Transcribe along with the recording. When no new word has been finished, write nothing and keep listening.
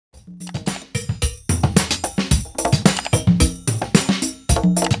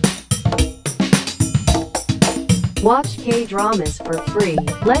Watch K-dramas for free.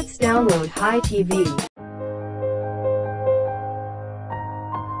 Let's download Hi TV.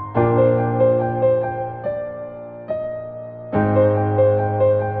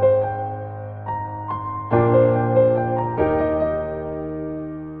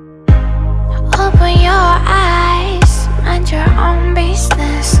 Open your eyes, mind your own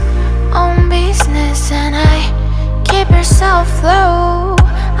business, and keep yourself low.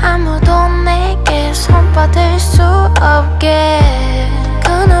 아무도 내게 손뻗을 수 없게.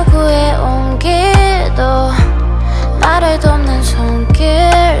 그 누구의 온기도 나를 돕는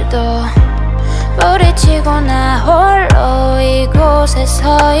손길도 부딪히고 나 홀로 이곳에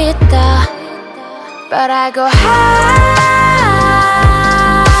서 있다. But I go high.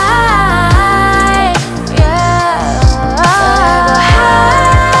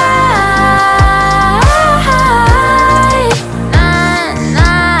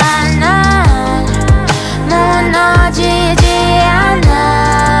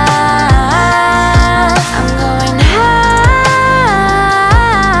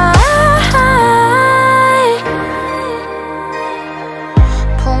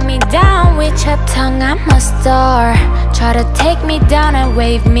 Your tongue, I'm a star. Try to take me down and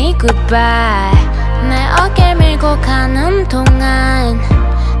wave me goodbye. 내 어깨 밀고 가는 동안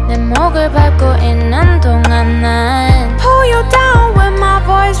내 목을 밟고 있는 동안 난 pull you down with my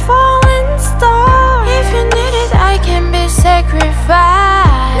voice falling star. If you need it, I can be sacrificed.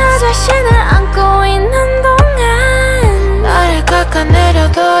 나 자신을 안고 있는 동안 나를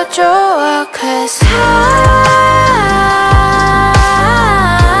깎아내려도 좋아. Cause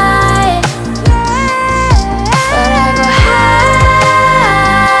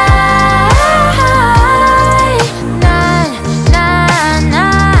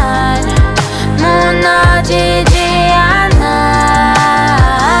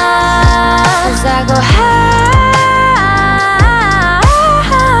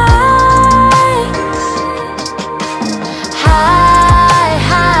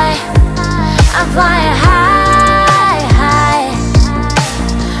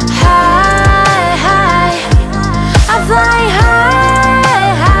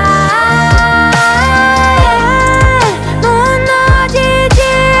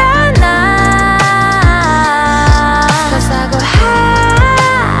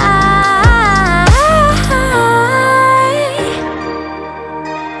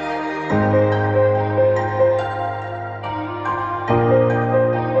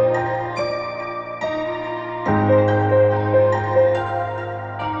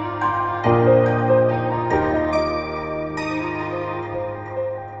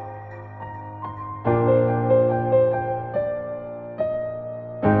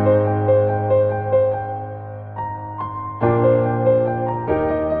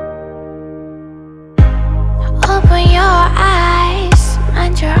open your eyes,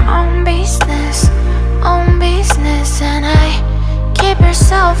 mind your own business, and keep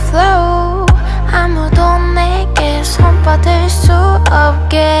yourself low. 아무도 내게 손뻗을 수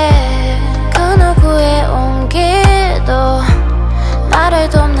없게. 그 누구의 온기도 나를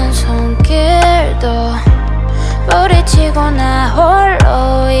돕는 손길도 부딪히고 나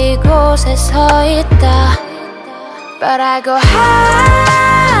홀로 이곳에 서 있다. But I go high.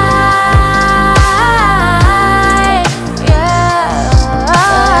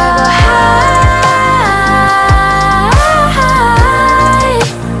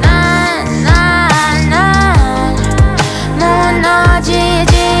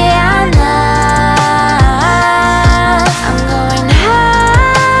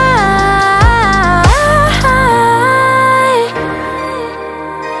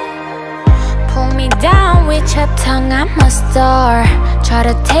 Your tongue, I'm a star. Try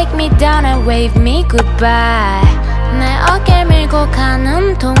to take me down and wave me goodbye. 내 어깨 밀고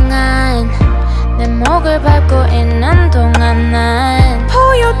가는 동안 내 목을 밟고 있는 동안 난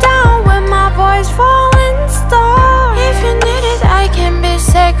pull you down with my voice falling star. If you need it, I can be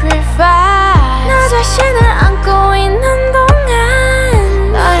sacrificed. 나 자신을 안고 있는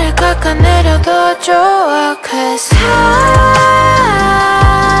동안 나를 깎아내려도 좋아. Cause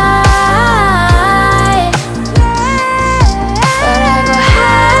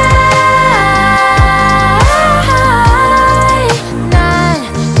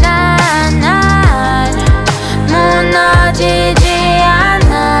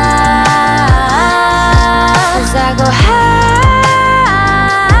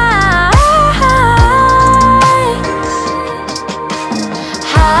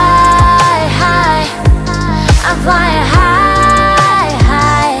flying high.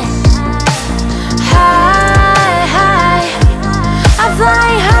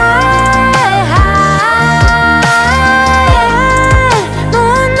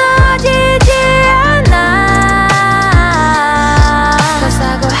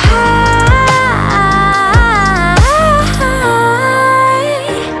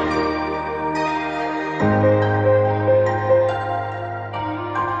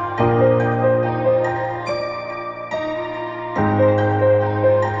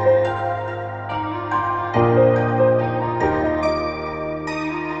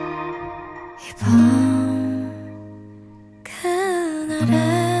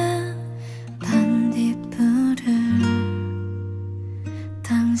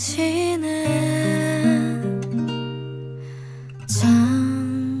 당신은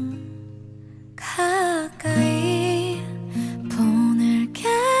참 가까이 보낼게요.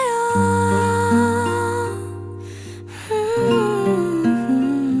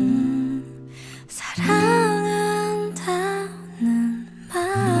 사랑한다는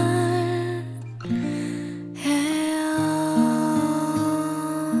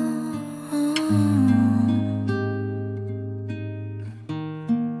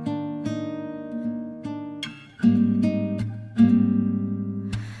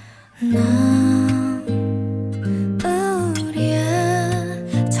난 우리의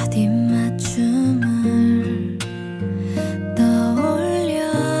첫 입맞춤을 떠올려.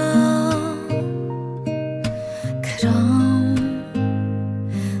 그럼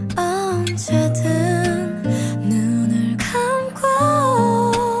언제든 눈을 감고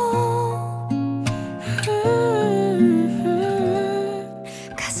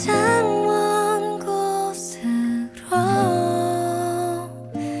가장 먼 곳으로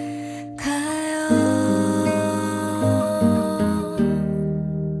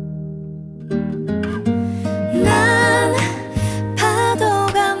난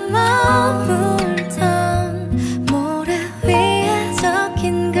파도가 머물던 모래 위에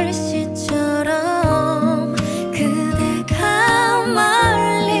적힌 글씨처럼 그대가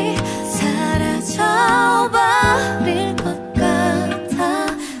멀리 사라져버릴 것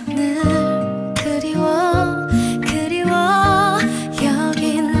같아. 늘 그리워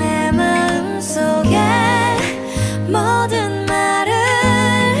여기 내 마음속에 모든 말을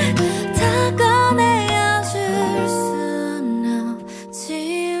다 꺼내어 줄 순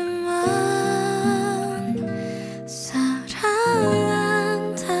없지만 사랑한다는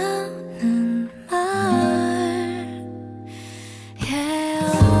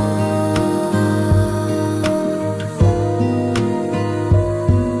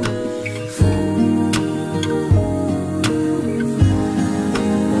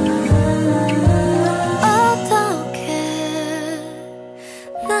어떻게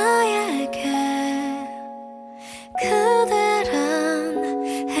나에게 그대란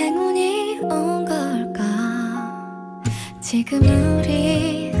행운이 온 걸까? 지금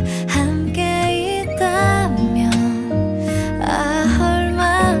우리 함께 있다면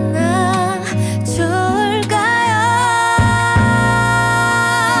얼마나 좋을까요?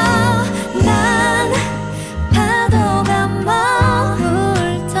 난 파도가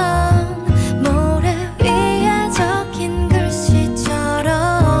머물던 모래 위에 적힌 글씨처럼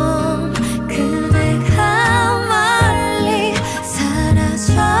그대가 멀리 사라져버릴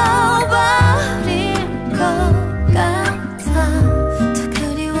것 같아.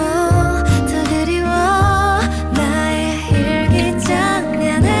 더 그리워 나의 일기장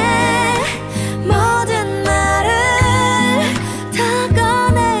안에 모든 말을 다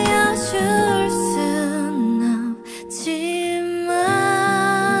꺼내어 줄 순 없지만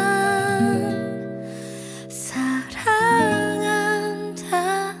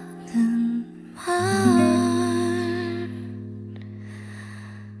사랑한다는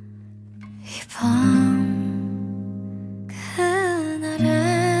이밤 그날의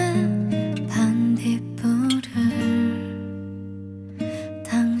반딧불을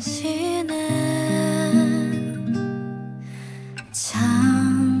당신은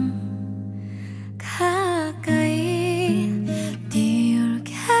참 가까이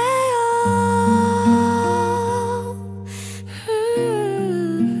띄울게요.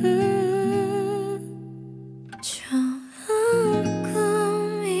 좋은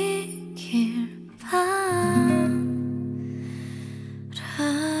꿈이길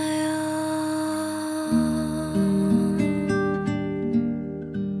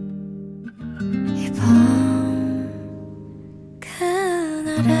이밤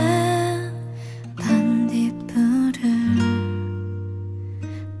그날의